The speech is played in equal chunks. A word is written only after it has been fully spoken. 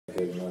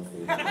big enough for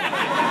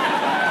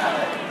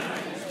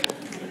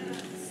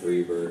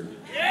Freebird.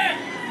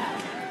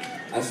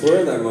 I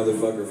swear that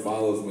motherfucker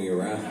follows me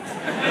around.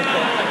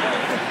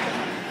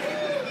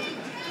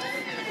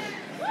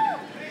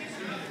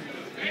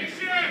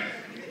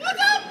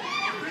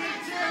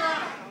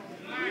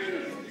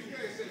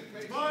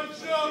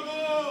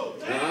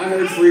 I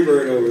heard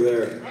Freebird over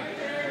there.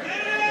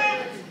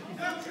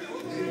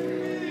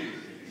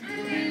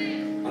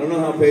 I don't know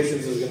how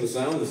Patience is going to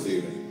sound this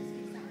evening.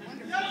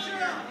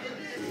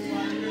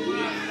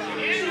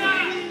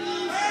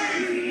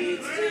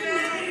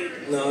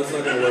 No, it's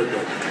not going to work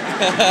good.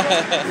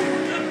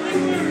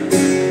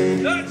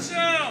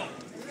 Nutshell!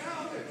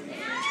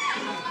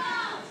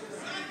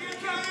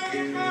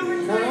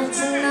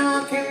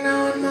 Knocking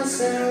on my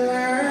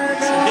cellar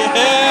door.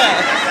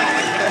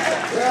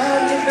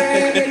 Love you,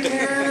 baby,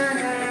 can I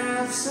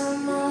have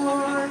some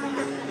more?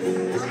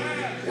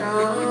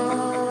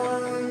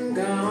 Gone,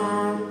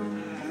 gone,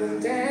 the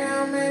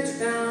damage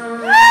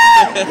done.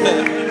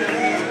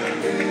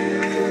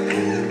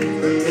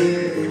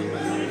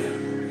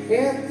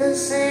 Hit the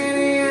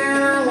city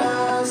and I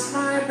lost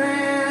my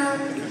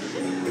band.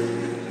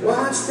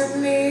 Watch the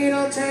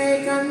needle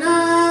take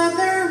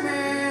another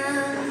man.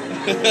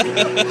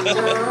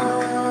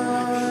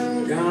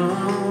 Gone,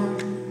 gone,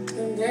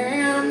 the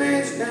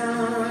damage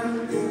done.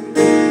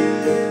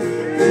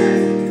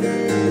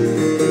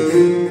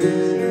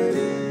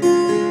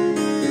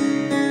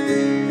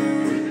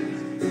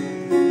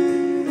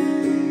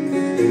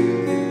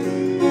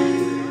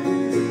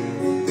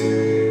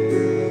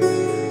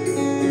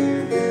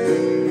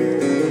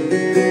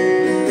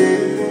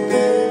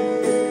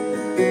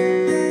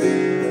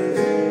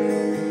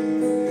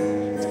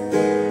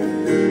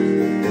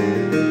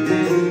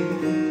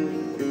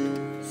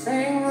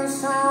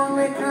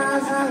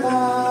 Because I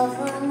love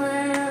a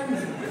man.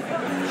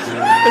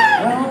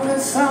 Only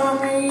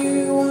something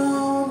you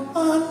won't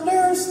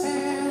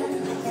understand.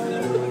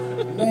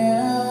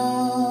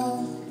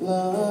 Milk,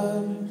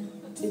 blood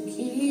to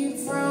keep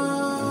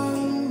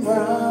from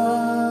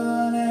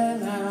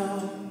running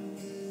out.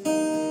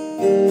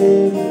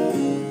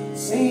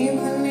 Seen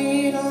the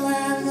needle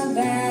and the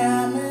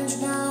damage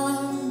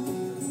done.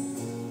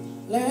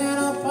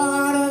 Little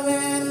part of it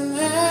and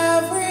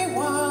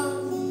everyone.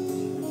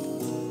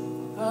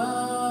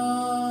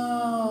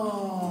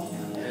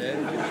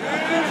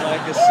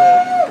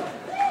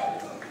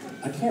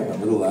 I can't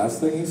remember the last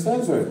thing he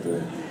says right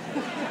there.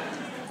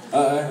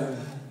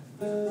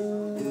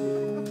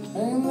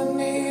 And the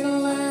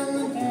needle and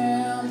the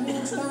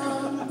damage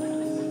done.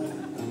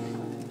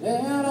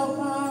 Little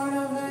part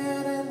of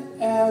it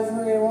and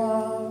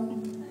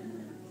everyone.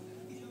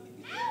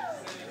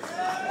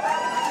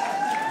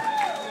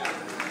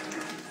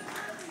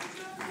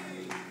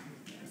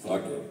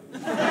 Fuck it.